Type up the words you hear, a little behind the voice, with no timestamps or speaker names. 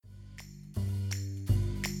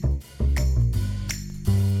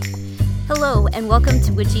Hello, and welcome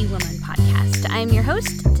to Witchy Woman Podcast. I am your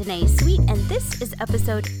host, Danae Sweet, and this is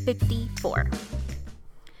episode 54.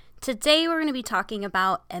 Today we're going to be talking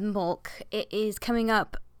about Imbolc. It is coming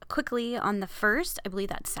up quickly on the 1st. I believe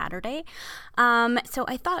that's Saturday. So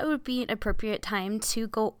I thought it would be an appropriate time to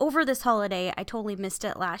go over this holiday. I totally missed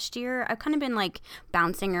it last year. I've kind of been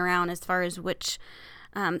bouncing around as far as which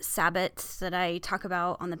Sabbats that I talk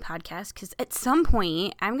about on the podcast, because at some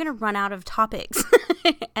point I'm going to run out of topics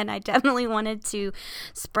and I definitely wanted to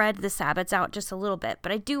spread the Sabbats out just a little bit,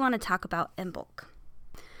 but I do want to talk about Imbolc.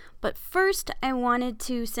 But first, I wanted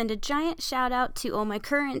to send a giant shout out to all my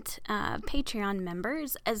current Patreon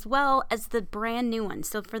members, as well as the brand new ones.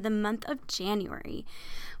 So for the month of January,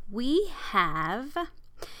 we have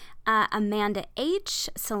Amanda H,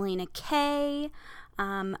 Selena K,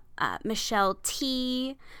 Michelle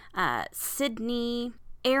T, Sydney,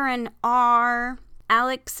 Aaron R,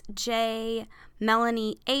 Alex J,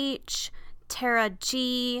 Melanie H, Tara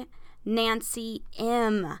G, Nancy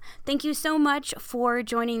M. Thank you so much for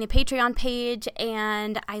joining the Patreon page,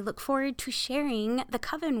 and I look forward to sharing the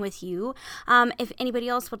coven with you. If anybody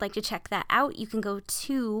else would like to check that out, you can go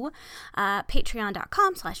to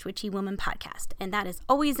patreon.com/witchywomanpodcast, and that is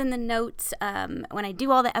always in the notes when I do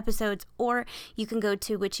all the episodes, or you can go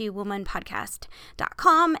to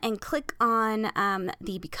witchywomanpodcast.com and click on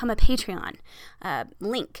the Become a Patreon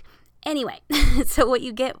link. Anyway, so what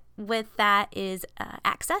you get with that is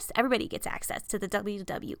access. Everybody gets access to the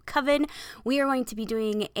WW Coven. We are going to be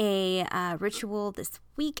doing a ritual this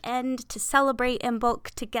weekend to celebrate Imbolc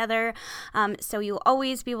together. So you'll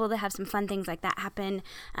always be able to have some fun things like that happen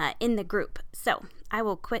in the group. So I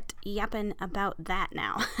will quit yapping about that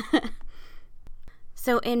now.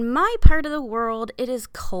 So in my part of the world, it is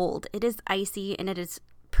cold, it is icy, and it is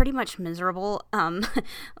pretty much miserable.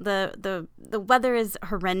 The weather is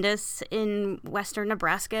horrendous in western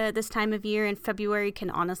Nebraska this time of year, and February can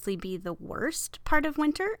honestly be the worst part of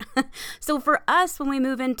winter. So for us, when we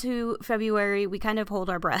move into February, we kind of hold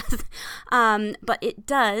our breath. But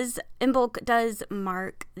Imbolc does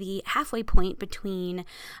mark the halfway point between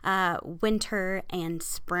winter and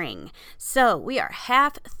spring. So we are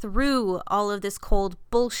half through all of this cold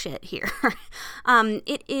bullshit here.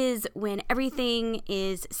 It is when everything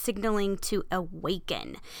is signaling to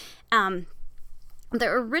awaken. The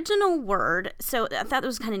original word, so I thought that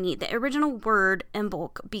was kind of neat. The original word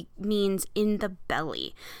Imbolc means in the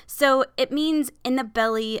belly. So it means in the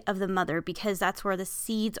belly of the mother, because that's where the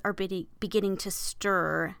seeds are beginning to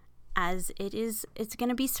stir as it's going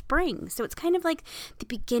to be spring. So it's kind of like the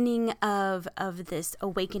beginning of this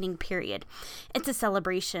awakening period. It's a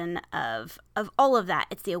celebration of all of that.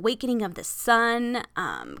 It's the awakening of the sun,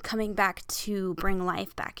 coming back to bring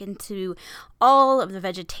life back into all of the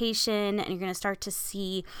vegetation. And you're going to start to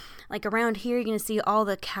see, like around here, you're going to see all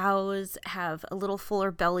the cows have a little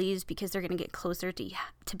fuller bellies because they're going to get closer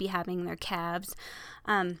to be having their calves.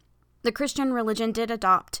 The Christian religion did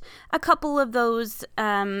adopt a couple of those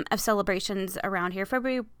of celebrations around here.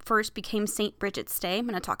 February 1st became St. Bridget's Day. I'm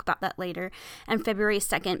going to talk about that later. And February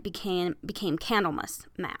 2nd became Candlemas.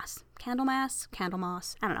 Candlemas? I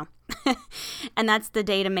don't know. And that's the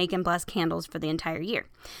day to make and bless candles for the entire year.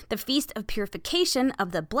 The Feast of Purification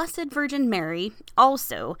of the Blessed Virgin Mary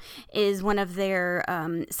also is one of their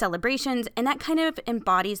celebrations, and that kind of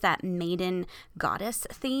embodies that maiden goddess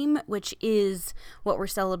theme, which is what we're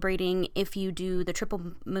celebrating if you do the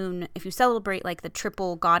triple moon, if you celebrate like the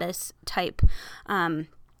triple goddess type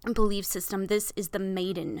belief system. This is the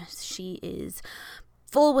maiden. She is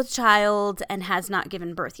full with child and has not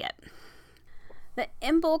given birth yet. The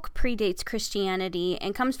Imbolc predates Christianity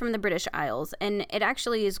and comes from the British Isles, and it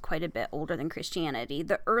actually is quite a bit older than Christianity.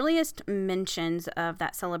 The earliest mentions of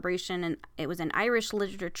that celebration, and it was in Irish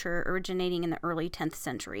literature originating in the early 10th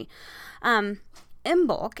century.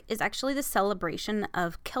 Imbolc is actually the celebration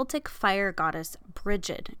of Celtic fire goddess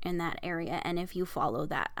Brigid in that area, and if you follow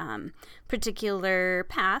that particular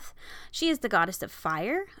path, she is the goddess of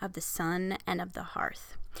fire, of the sun, and of the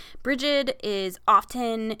hearth. Brigid is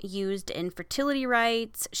often used in fertility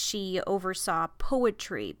rites. She oversaw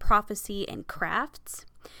poetry, prophecy, and crafts.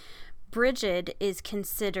 Brigid is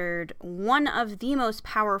considered one of the most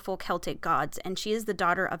powerful Celtic gods, and she is the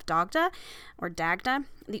daughter of Dagda,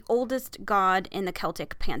 the oldest god in the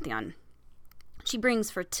Celtic pantheon. She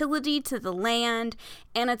brings fertility to the land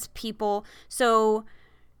and its people. So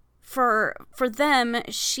for them,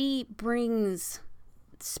 she brings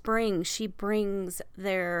spring. She brings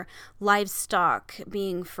their livestock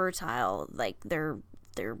being fertile, like they're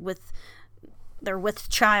with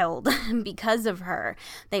child because of her.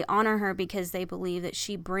 They honor her because they believe that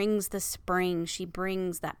she brings the spring. She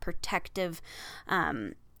brings that protective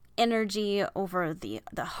energy over the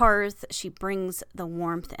hearth. She brings the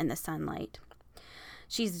warmth and the sunlight.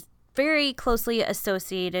 She's very closely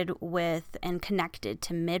associated with and connected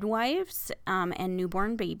to midwives and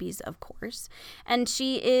newborn babies, of course. And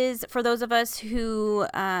she is, for those of us who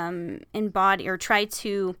try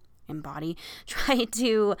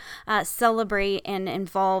to celebrate and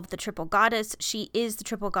involve the triple goddess. She is the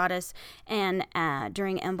triple goddess, and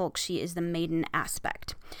during Imbolc, she is the maiden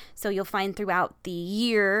aspect. So you'll find throughout the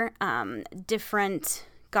year, different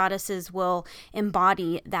goddesses will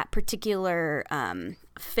embody that particular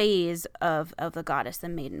phase of the goddess, the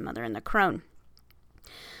maiden, mother, and the crone.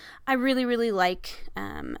 I really, really like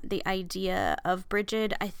the idea of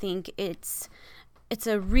Brigid. I think it's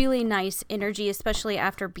a really nice energy, especially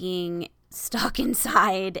after being stuck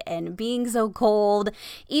inside and being so cold.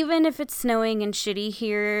 Even if it's snowing and shitty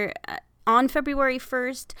here on February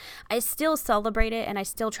 1st, I still celebrate it, and I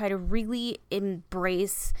still try to really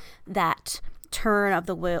embrace that turn of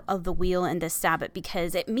the wheel in this Sabbath,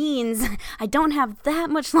 because it means I don't have that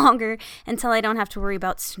much longer until I don't have to worry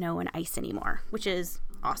about snow and ice anymore, which is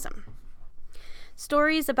awesome.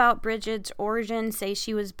 Stories about Brigid's origin say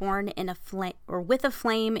she was born in a flame, or with a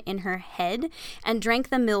flame in her head, and drank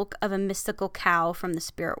the milk of a mystical cow from the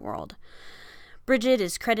spirit world. Brigid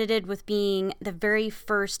is credited with being the very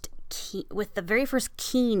first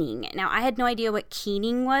keening. Now, I had no idea what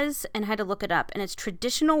keening was and had to look it up, and it's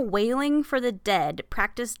traditional wailing for the dead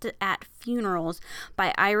practiced at funerals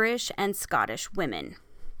by Irish and Scottish women.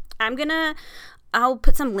 I'll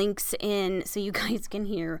put some links in so you guys can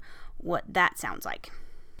hear what that sounds like.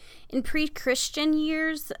 In pre-Christian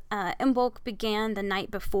years, Imbolc began the night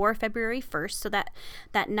before February 1st, so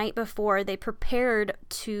that night before they prepared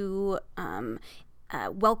to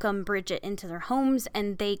welcome Brigid into their homes,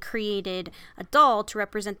 and they created a doll to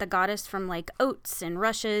represent the goddess from like oats and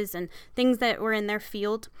rushes and things that were in their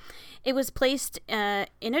field. It was placed in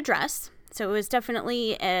a dress, so it was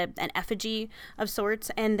definitely an effigy of sorts,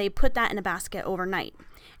 and they put that in a basket overnight.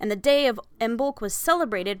 And the day of Imbolc was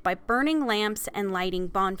celebrated by burning lamps and lighting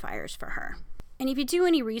bonfires for her. And if you do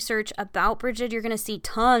any research about Brigid, you're going to see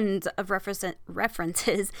tons of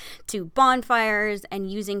references to bonfires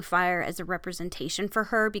and using fire as a representation for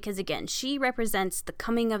her, because again, she represents the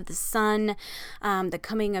coming of the sun, the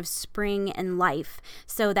coming of spring and life.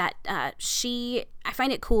 So that I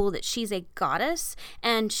find it cool that she's a goddess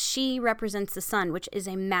and she represents the sun, which is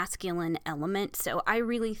a masculine element. So I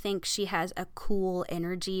really think she has a cool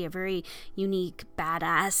energy, a very unique,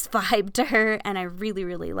 badass vibe to her, and I really,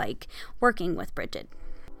 really like working with Brigid.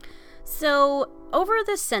 So over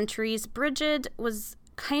the centuries, Brigid was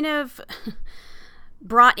kind of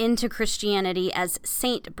brought into Christianity as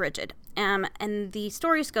Saint Brigid. And the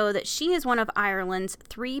stories go that she is one of Ireland's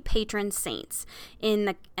 3 patron saints.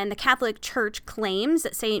 And the Catholic Church claims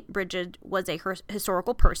that Saint Brigid was a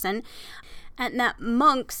historical person, and that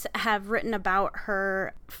monks have written about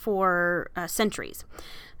her for centuries.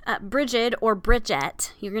 Brigid, or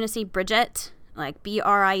Bridget, you're going to see Bridget, like Bridget,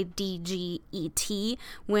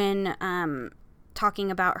 when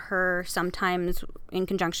talking about her sometimes in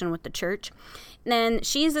conjunction with the church. Then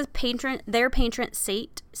she's their patron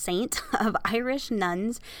saint of Irish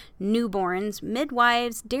nuns, newborns,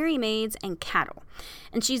 midwives, dairymaids, and cattle.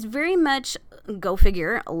 And she's very much, go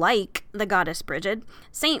figure, like the goddess Brigid.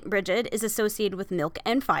 Saint Brigid is associated with milk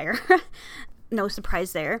and fire. No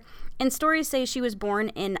surprise there. And stories say she was born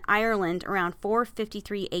in Ireland around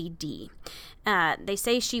 453 AD. They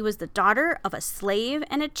say she was the daughter of a slave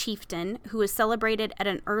and a chieftain who was celebrated at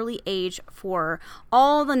an early age for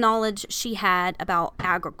all the knowledge she had about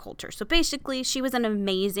agriculture. So basically, she was an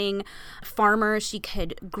amazing farmer. She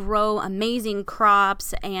could grow amazing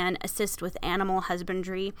crops and assist with animal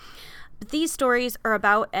husbandry. But these stories are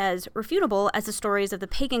about as refutable as the stories of the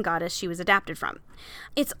pagan goddess she was adapted from.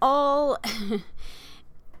 It's all...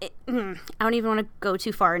 I don't even want to go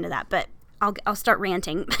too far into that, but I'll start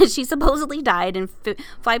ranting. She supposedly died in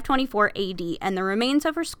 524 AD, and the remains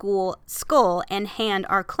of her skull and hand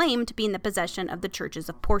are claimed to be in the possession of the churches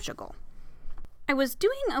of Portugal. I was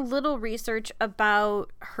doing a little research about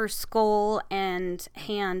her skull and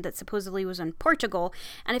hand that supposedly was in Portugal,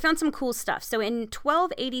 and I found some cool stuff. So in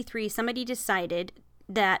 1283, somebody decided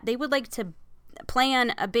that they would like to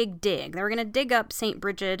plan a big dig. They were going to dig up St.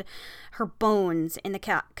 Brigid, her bones, in the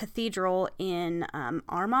cathedral in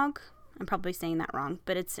Armagh. I'm probably saying that wrong,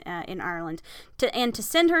 but it's in Ireland, to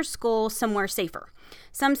send her skull somewhere safer.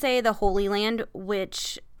 Some say the Holy Land,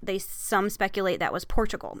 which some speculate that was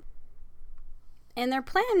Portugal. And their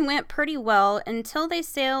plan went pretty well until they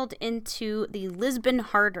sailed into the Lisbon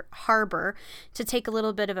harbor to take a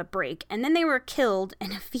little bit of a break. And then they were killed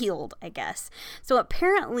in a field, I guess. So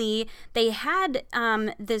apparently they had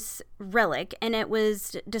this relic, and it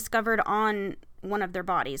was discovered on one of their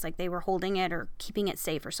bodies, like they were holding it or keeping it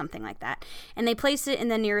safe or something like that. And they placed it in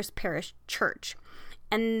the nearest parish church.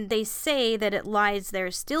 And they say that it lies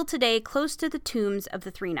there still today, close to the tombs of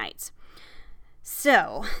the three knights.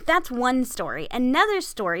 So that's one story. Another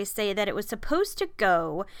story say that it was supposed to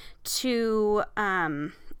go to,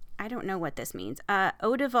 I don't know what this means,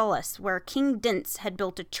 Odevalis, where King Dintz had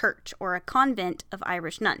built a church or a convent of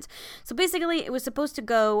Irish nuns. So basically it was supposed to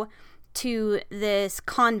go to this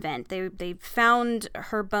convent. They found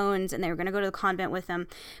her bones and they were going to go to the convent with them.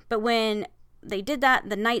 But when they did that,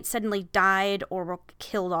 the knights suddenly died or were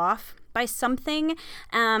killed off by something,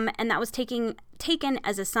 and that was taken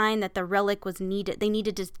as a sign that the relic was needed. They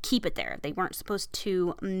needed to keep it there. They weren't supposed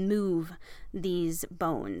to move these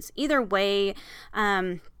bones. Either way,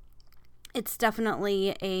 it's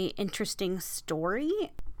definitely a interesting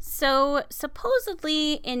story. So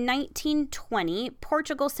supposedly in 1920,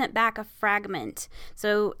 Portugal sent back a fragment.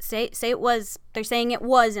 So they're saying it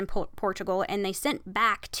was in Portugal, and they sent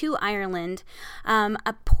back to Ireland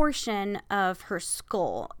a portion of her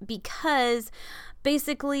skull because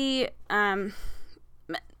basically a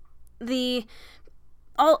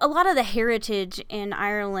lot of the heritage in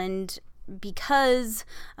Ireland, because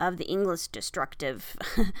of the English destructive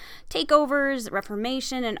takeovers,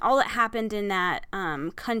 Reformation, and all that happened in that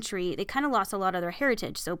country, they kind of lost a lot of their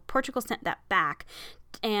heritage. So Portugal sent that back,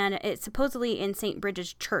 and it's supposedly in St.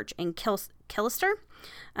 Bridget's Church in Killister,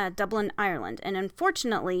 Dublin, Ireland. And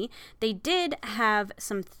unfortunately, they did have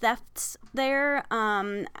some thefts there,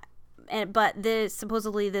 but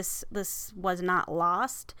supposedly this was not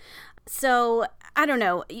lost. So I don't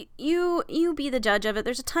know. You be the judge of it.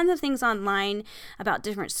 There's a ton of things online about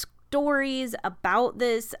different stories about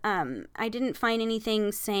this. I didn't find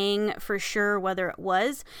anything saying for sure whether it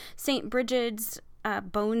was St. Bridget's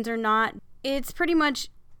bones or not. It's pretty much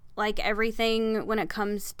like everything when it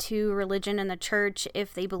comes to religion and the church.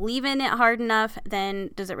 If they believe in it hard enough, then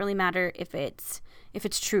does it really matter if it's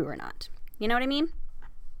true or not? You know what I mean?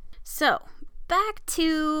 So back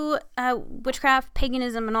to witchcraft,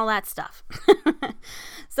 paganism, and all that stuff.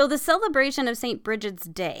 So the celebration of St. Bridget's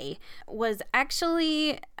Day was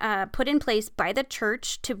actually put in place by the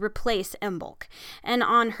church to replace Imbolc. And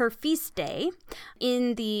on her feast day,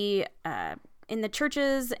 in the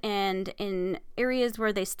churches and in areas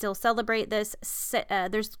where they still celebrate this,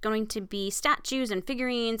 there's going to be statues and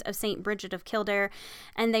figurines of St. Bridget of Kildare,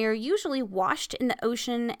 and they are usually washed in the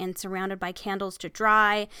ocean and surrounded by candles to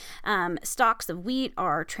dry. Stalks of wheat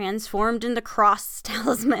are transformed into cross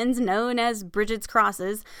talismans known as Bridget's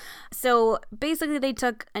crosses. So basically they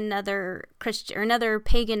took another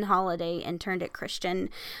pagan holiday and turned it Christian.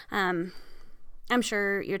 I'm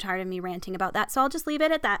sure you're tired of me ranting about that, so I'll just leave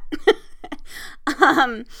it at that.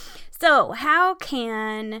 So how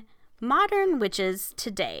can modern witches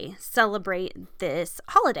today celebrate this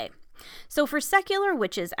holiday? So for secular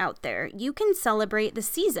witches out there, you can celebrate the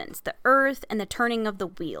seasons, the earth, and the turning of the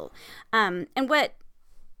wheel. And what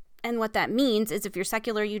that means is if you're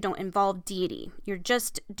secular, you don't involve deity. You're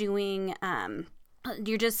just doing, how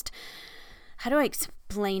do I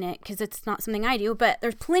explain it? Because it's not something I do, but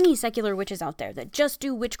there's plenty of secular witches out there that just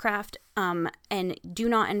do witchcraft and do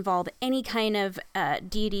not involve any kind of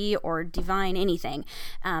deity or divine anything.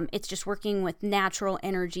 It's just working with natural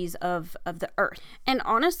energies of the earth. And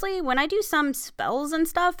honestly, when I do some spells and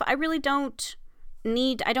stuff, I really don't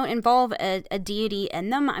involve a deity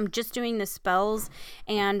in them. I'm just doing the spells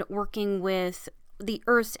and working with the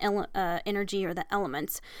earth's energy or the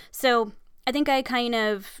elements. So I think I kind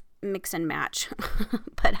of mix and match,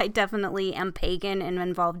 but I definitely am pagan and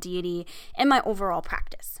involve deity in my overall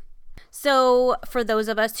practice. So for those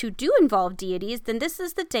of us who do involve deities, then this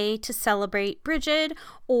is the day to celebrate Bridget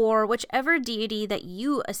or whichever deity that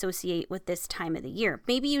you associate with this time of the year.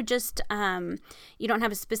 Maybe you just, you don't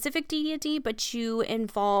have a specific deity, but you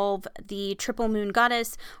involve the triple moon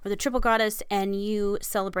goddess or the triple goddess, and you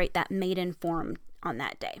celebrate that maiden form on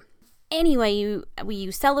that day. Anyway, you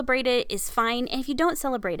celebrate it is fine. And if you don't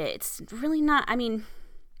celebrate it, it's really not, I mean,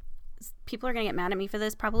 people are going to get mad at me for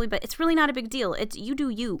this probably, but it's really not a big deal. It's you do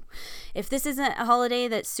you. If this isn't a holiday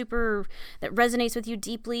that resonates with you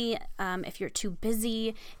deeply, if you're too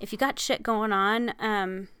busy, if you got shit going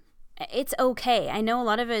on, it's okay. I know a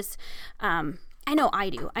lot of us, I know I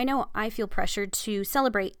do. I know I feel pressured to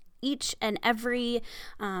celebrate each and every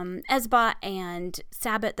Esbat and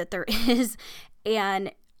Sabbath that there is,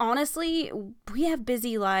 and honestly, we have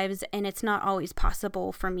busy lives, and it's not always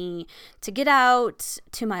possible for me to get out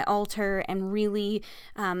to my altar and really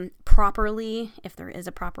properly, if there is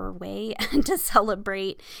a proper way, to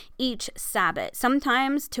celebrate each Sabbath.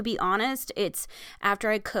 Sometimes, to be honest, it's after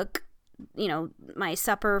I cook, my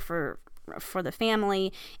supper for the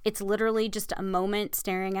family. It's literally just a moment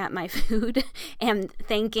staring at my food and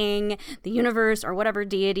thanking the universe or whatever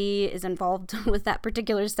deity is involved with that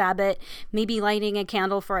particular Sabbath, maybe lighting a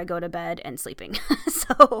candle before I go to bed and sleeping.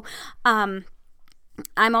 So I'm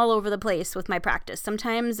all over the place with my practice.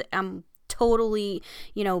 Sometimes I'm totally,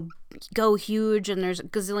 go huge and there's a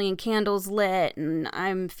gazillion candles lit and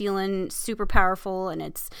I'm feeling super powerful and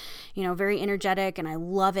it's, very energetic and I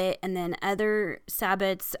love it. And then other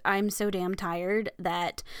Sabbaths, I'm so damn tired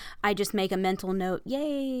that I just make a mental note,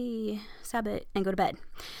 yay, Sabbath, and go to bed.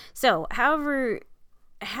 So however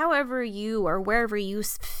you or wherever you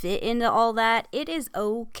fit into all that, it is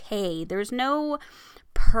okay. There's no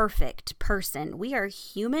perfect person. We are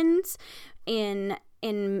humans in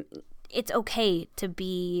it's okay to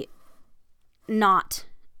be not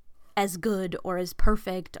as good or as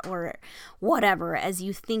perfect or whatever as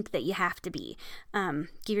you think that you have to be.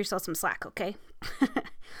 Give yourself some slack, okay?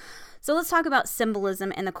 So let's talk about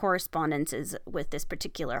symbolism and the correspondences with this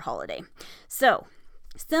particular holiday. So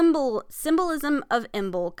symbolism of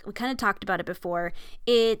Imbolc, we kind of talked about it before.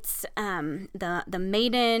 It's the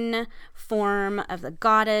maiden form of the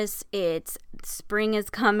goddess. It's spring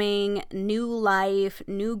is coming, new life,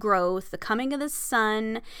 new growth, the coming of the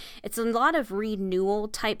sun. It's a lot of renewal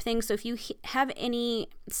type things. So if you have any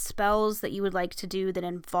spells that you would like to do that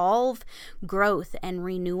involve growth and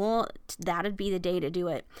renewal, that would be the day to do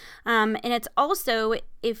it. And it's also,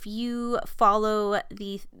 if you follow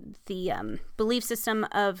the belief system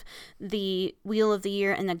of the wheel of the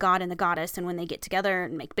year and the god and the goddess, and when they get together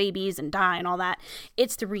and make babies and die and all that,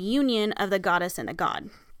 it's the reunion of the goddess and the god,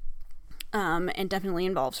 and definitely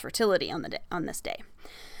involves fertility on this day.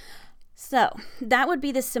 So that would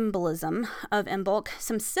be the symbolism of Imbolc.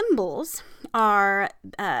 Some symbols are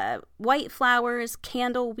white flowers,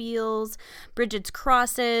 candle wheels, Bridget's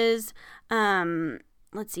crosses,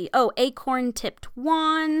 let's see. Oh, acorn-tipped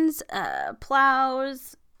wands,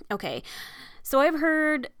 plows. Okay, so I've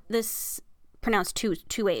heard this pronounced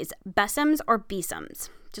two ways: besoms or besoms,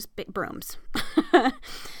 just big brooms.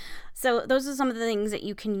 So those are some of the things that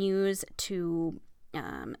you can use to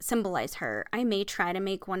symbolize her. I may try to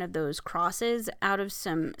make one of those crosses out of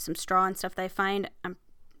some straw and stuff that I find.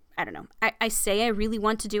 I don't know. I say I really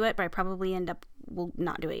want to do it, but I probably will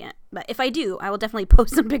not do it yet. But if I do, I will definitely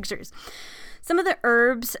post some pictures. Some of the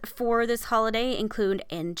herbs for this holiday include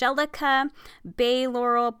angelica, bay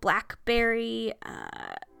laurel, blackberry,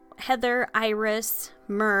 heather, iris,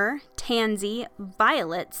 myrrh, tansy,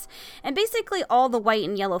 violets, and basically all the white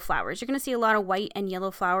and yellow flowers. You're going to see a lot of white and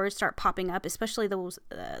yellow flowers start popping up, especially those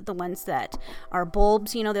the ones that are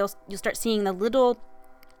bulbs. You'll start seeing the little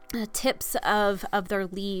tips of their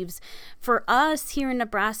leaves. For us here in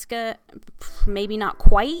Nebraska, maybe not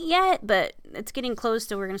quite yet, but it's getting close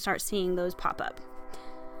to we're going to start seeing those pop up.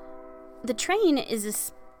 The train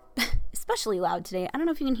is especially loud today. I don't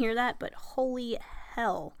know if you can hear that, but holy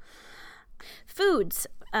hell. Foods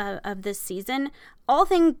of this season, all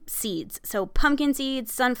things seeds. So pumpkin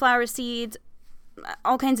seeds, sunflower seeds,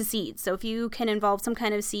 all kinds of seeds. So if you can involve some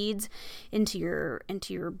kind of seeds into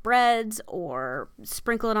your breads or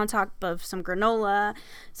sprinkle it on top of some granola,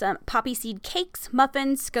 some poppy seed cakes,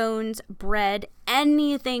 muffins, scones, bread,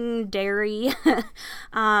 anything dairy,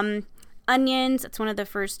 onions, that's one of the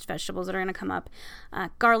first vegetables that are going to come up,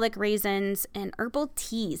 garlic, raisins, and herbal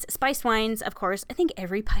teas. Spiced wines, of course. I think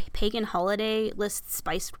every pagan holiday lists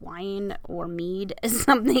spiced wine or mead as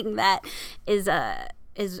something that is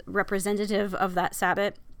representative of that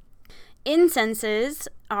Sabbath. Incenses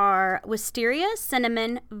are wisteria,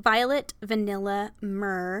 cinnamon, violet, vanilla,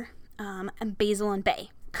 myrrh, and basil and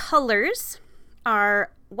bay. Colors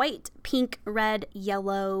are white, pink, red,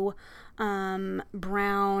 yellow,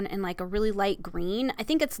 brown, and like a really light green. I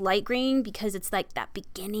think it's light green because it's like that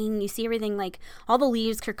beginning. You see everything, like all the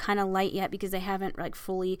leaves are kind of light yet because they haven't like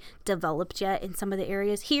fully developed yet in some of the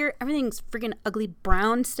areas. Here, everything's freaking ugly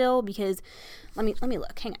brown still because let me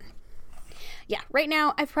look. Hang on. Yeah, right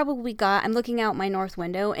now I'm looking out my north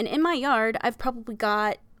window, and in my yard, I've probably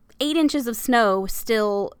got 8 inches of snow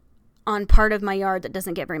still on part of my yard that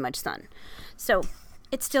doesn't get very much sun. So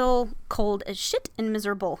it's still cold as shit and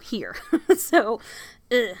miserable here. So,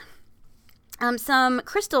 some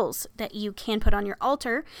crystals that you can put on your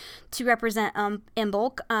altar to represent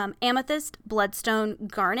Imbolc: amethyst, bloodstone,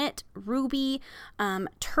 garnet, ruby,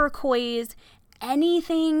 turquoise,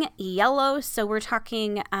 anything yellow. So we're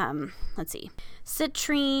talking,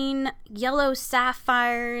 citrine, yellow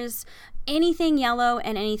sapphires, anything yellow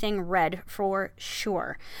and anything red for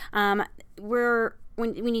sure.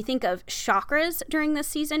 When you think of chakras during this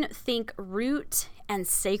season, think root and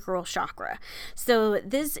sacral chakra. So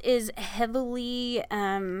this is heavily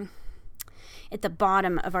at the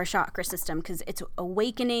bottom of our chakra system because it's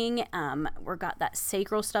awakening. We've got that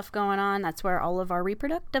sacral stuff going on. That's where all of our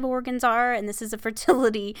reproductive organs are. And this is a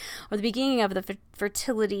fertility, or the beginning of the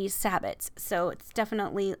fertility Sabbats. So it's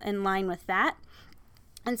definitely in line with that.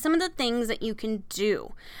 And some of the things that you can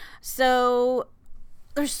do. So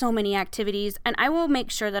there's so many activities, and I will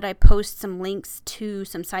make sure that I post some links to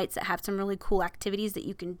some sites that have some really cool activities that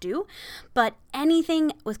you can do. But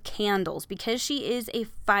anything with candles, because she is a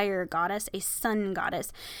fire goddess, a sun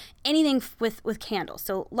goddess, anything with candles.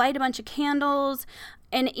 So light a bunch of candles,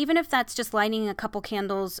 and even if that's just lighting a couple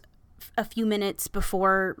candles a few minutes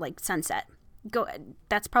before like sunset.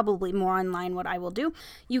 That's probably more online what I will do.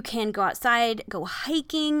 You can go outside, go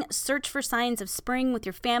hiking, search for signs of spring with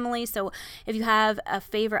your family. So if you have a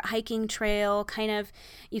favorite hiking trail,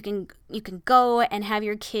 you can go and have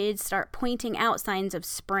your kids start pointing out signs of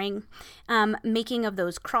spring. Making of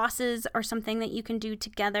those crosses are something that you can do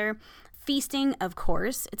together. Feasting, of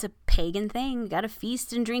course, it's a pagan thing. You gotta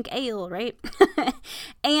feast and drink ale, right?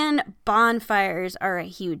 And bonfires are a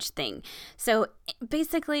huge thing. So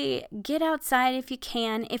basically, get outside if you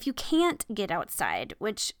can. If you can't get outside,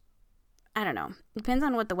 which, I don't know, depends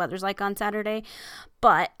on what the weather's like on Saturday.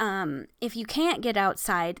 But if you can't get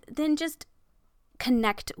outside, then just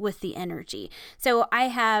connect with the energy. So I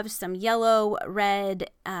have some yellow,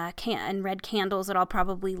 red, and red candles that I'll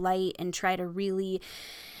probably light and try to really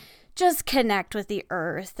just connect with the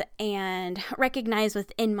earth and recognize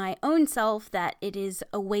within my own self that it is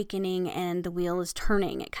awakening and the wheel is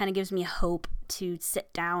turning. It kind of gives me hope to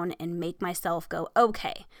sit down and make myself go,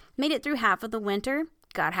 okay, made it through half of the winter,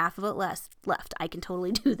 got half of it left. I can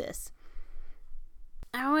totally do this.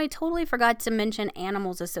 Oh, I totally forgot to mention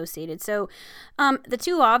animals associated. So the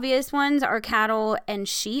two obvious ones are cattle and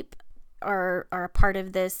sheep. Are a part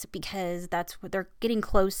of this because that's what they're getting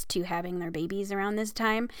close to having their babies around this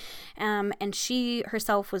time. And she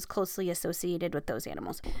herself was closely associated with those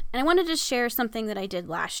animals. And I wanted to share something that I did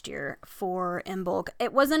last year for Imbolc.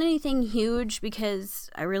 It wasn't anything huge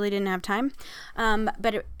because I really didn't have time.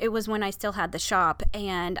 But it was when I still had the shop,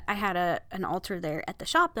 and I had an altar there at the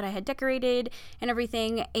shop that I had decorated and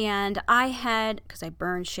everything. And I had, because I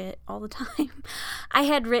burn shit all the time, I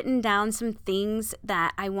had written down some things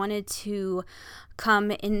that I wanted to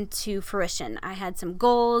come into fruition. I had some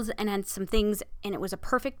goals and had some things, and it was a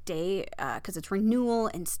perfect day because it's renewal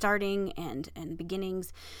and starting and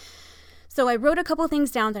beginnings. So I wrote a couple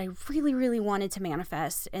things down that I really, really wanted to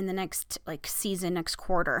manifest in the next season, next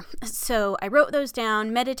quarter. So I wrote those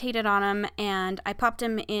down, meditated on them, and I popped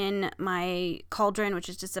them in my cauldron, which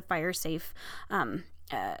is just a fire safe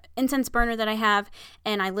incense burner that I have,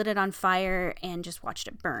 and I lit it on fire and just watched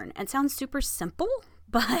it burn. It sounds super simple,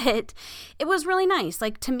 but it was really nice.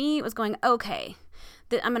 To me, it was going, okay,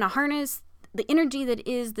 I'm going to harness the energy that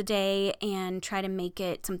is the day and try to make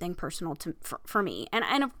it something personal for me.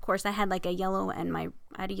 And of course, I had a yellow and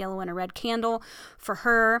a red candle for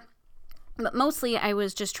her. But mostly, I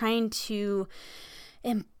was just trying to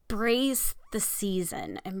embrace the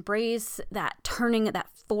season, embrace that turning, that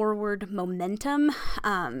forward momentum.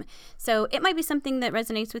 So it might be something that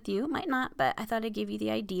resonates with you, it might not, but I thought I'd give you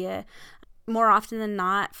the idea. More often than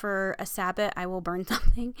not, for a Sabbat, I will burn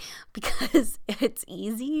something because it's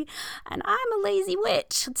easy, and I'm a lazy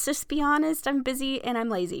witch. Let's just be honest. I'm busy and I'm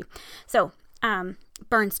lazy. So,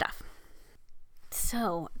 burn stuff.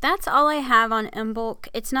 So that's all I have on Imbolc.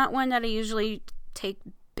 It's not one that I usually take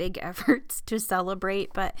big efforts to celebrate,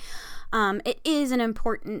 but it is an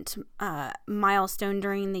important milestone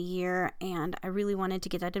during the year, and I really wanted to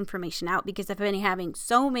get that information out because I've been having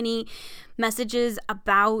so many messages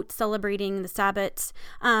about celebrating the Sabbats.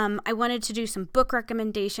 I wanted to do some book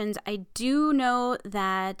recommendations. I do know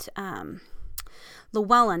that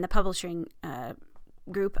Llewellyn, the publishing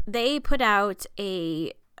group, they put out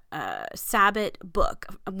a Sabbat book,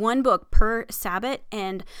 one book per Sabbat,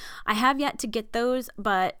 and I have yet to get those,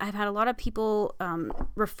 but I've had a lot of people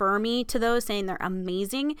refer me to those, saying they're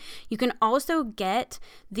amazing. You can also get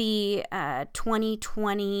the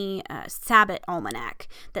 2020 Sabbat Almanac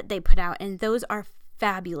that they put out, and those are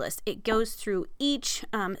fabulous. It goes through each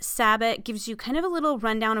Sabbat, gives you kind of a little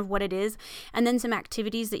rundown of what it is, and then some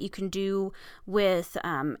activities that you can do with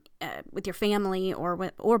your family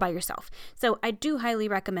or by yourself. So I do highly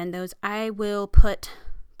recommend those. I will put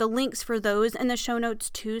the links for those in the show notes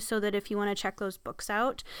too, so that if you want to check those books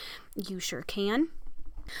out, you sure can.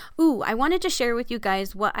 Ooh, I wanted to share with you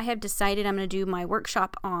guys what I have decided I'm going to do my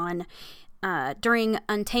workshop on during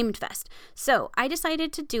Untamed Fest. So I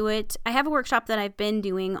decided to do it. I have a workshop that I've been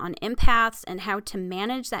doing on empaths and how to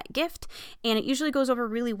manage that gift, and it usually goes over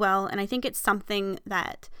really well, and I think it's something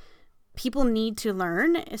that people need to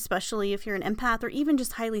learn, especially if you're an empath or even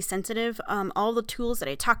just highly sensitive. All the tools that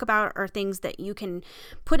I talk about are things that you can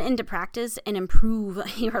put into practice and improve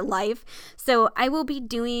your life. So I will be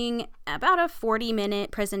doing about a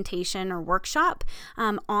 40-minute presentation or workshop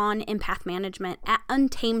on empath management at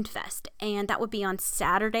Untamed Fest, and that would be on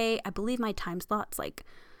Saturday. I believe my time slot's like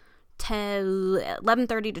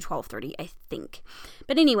 11:30 to 12:30, I think.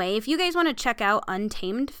 But anyway, if you guys want to check out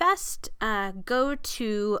Untamed Fest, go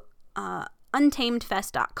to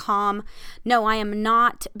untamedfest.com. No, I am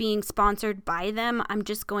not being sponsored by them. I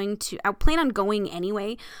plan on going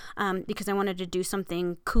anyway, because I wanted to do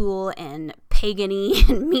something cool and pagan-y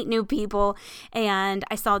and meet new people, and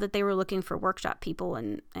I saw that they were looking for workshop people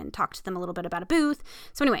and talked to them a little bit about a booth.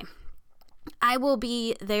 So anyway, I will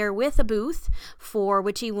be there with a booth for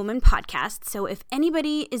Witchy Woman Podcast. So if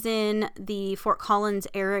anybody is in the Fort Collins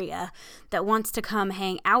area that wants to come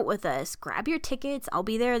hang out with us, grab your tickets. I'll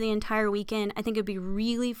be there the entire weekend. I think it'd be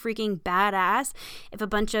really freaking badass if a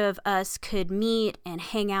bunch of us could meet and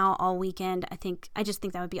hang out all weekend. I just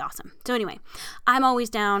think that would be awesome. So anyway, I'm always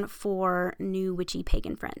down for new witchy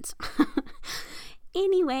pagan friends.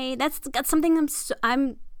 Anyway, that's something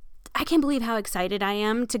I can't believe how excited I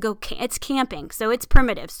am to go. It's camping, so it's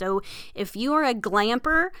primitive. So if you are a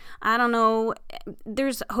glamper, I don't know,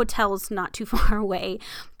 there's hotels not too far away,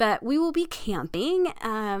 but we will be camping.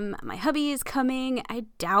 My hubby is coming. I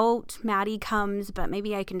doubt Maddie comes, but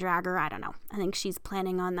maybe I can drag her. I don't know. I think she's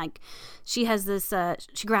planning on, she has this,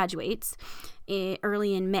 she graduates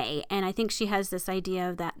early in May, and I think she has this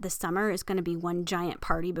idea that the summer is going to be one giant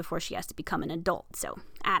party before she has to become an adult. So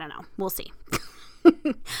I don't know. We'll see.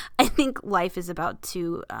 I think life is about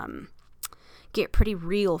to get pretty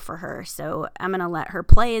real for her, so I'm going to let her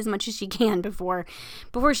play as much as she can before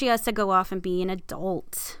she has to go off and be an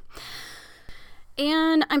adult.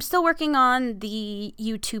 And I'm still working on the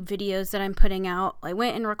YouTube videos that I'm putting out. I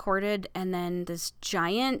went and recorded, and then this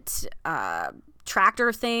giant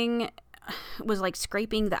tractor thing was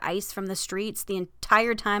scraping the ice from the streets the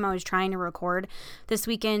entire time I was trying to record this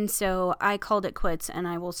weekend. So I called it quits, and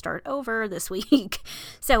I will start over this week.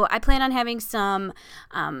 So I plan on having some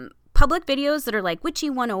public videos that are like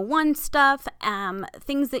Witchy 101 stuff,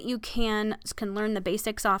 things that you can learn the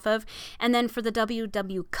basics off of. And then for the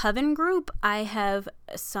WW Coven group, I have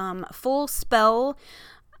some full spell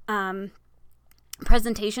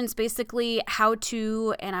presentations, basically how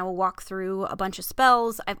to, and I will walk through a bunch of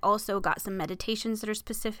spells. I've also got some meditations that are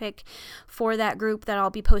specific for that group that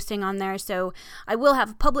I'll be posting on there. So I will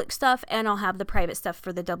have public stuff, and I'll have the private stuff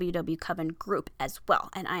for the WW Coven group as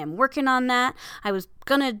well. And I am working on that. I was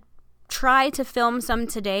gonna try to film some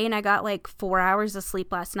today, and I got 4 hours of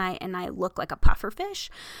sleep last night, and I look like a pufferfish.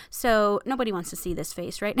 So nobody wants to see this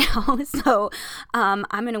face right now. So I'm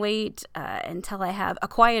going to wait until I have a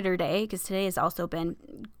quieter day, because today has also been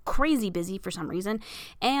crazy busy for some reason,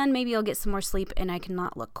 and maybe I'll get some more sleep and I can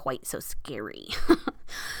not look quite so scary.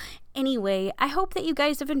 Anyway, I hope that you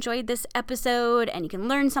guys have enjoyed this episode and you can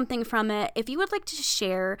learn something from it. If you would like to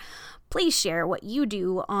share, please share what you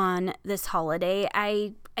do on this holiday.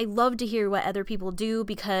 I love to hear what other people do,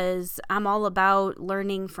 because I'm all about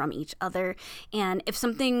learning from each other. And if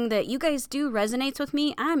something that you guys do resonates with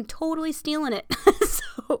me, I'm totally stealing it.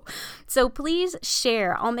 So please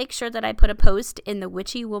share. I'll make sure that I put a post in the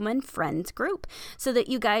Witchy Woman Friends group so that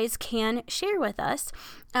you guys can share with us.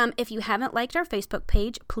 If you haven't liked our Facebook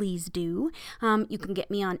page, please do. You can get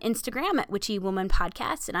me on Instagram at Witchy Woman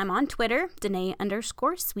Podcast, and I'm on Twitter,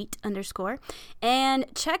 Danae_sweet_. And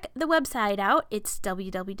check the website out. It's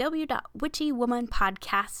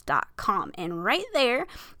www.witchywomanpodcast.com. And right there,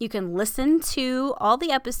 you can listen to all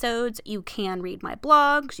the episodes. You can read my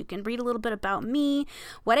blogs. You can read a little bit about me,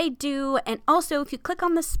 what I do. And also, if you click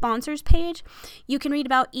on the sponsors page, you can read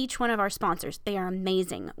about each one of our sponsors. They are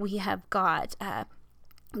amazing. We have got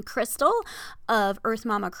Crystal of Earth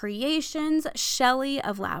Mama Creations, Shelly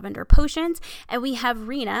of Lavender Potions, and we have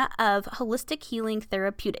Rena of Holistic Healing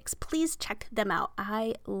Therapeutics. Please check them out.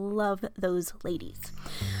 I love those ladies.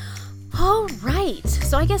 All right,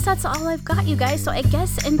 so I guess that's all I've got, you guys. So I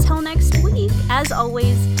guess until next week, as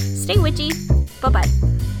always, stay witchy.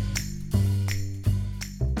 Bye-bye.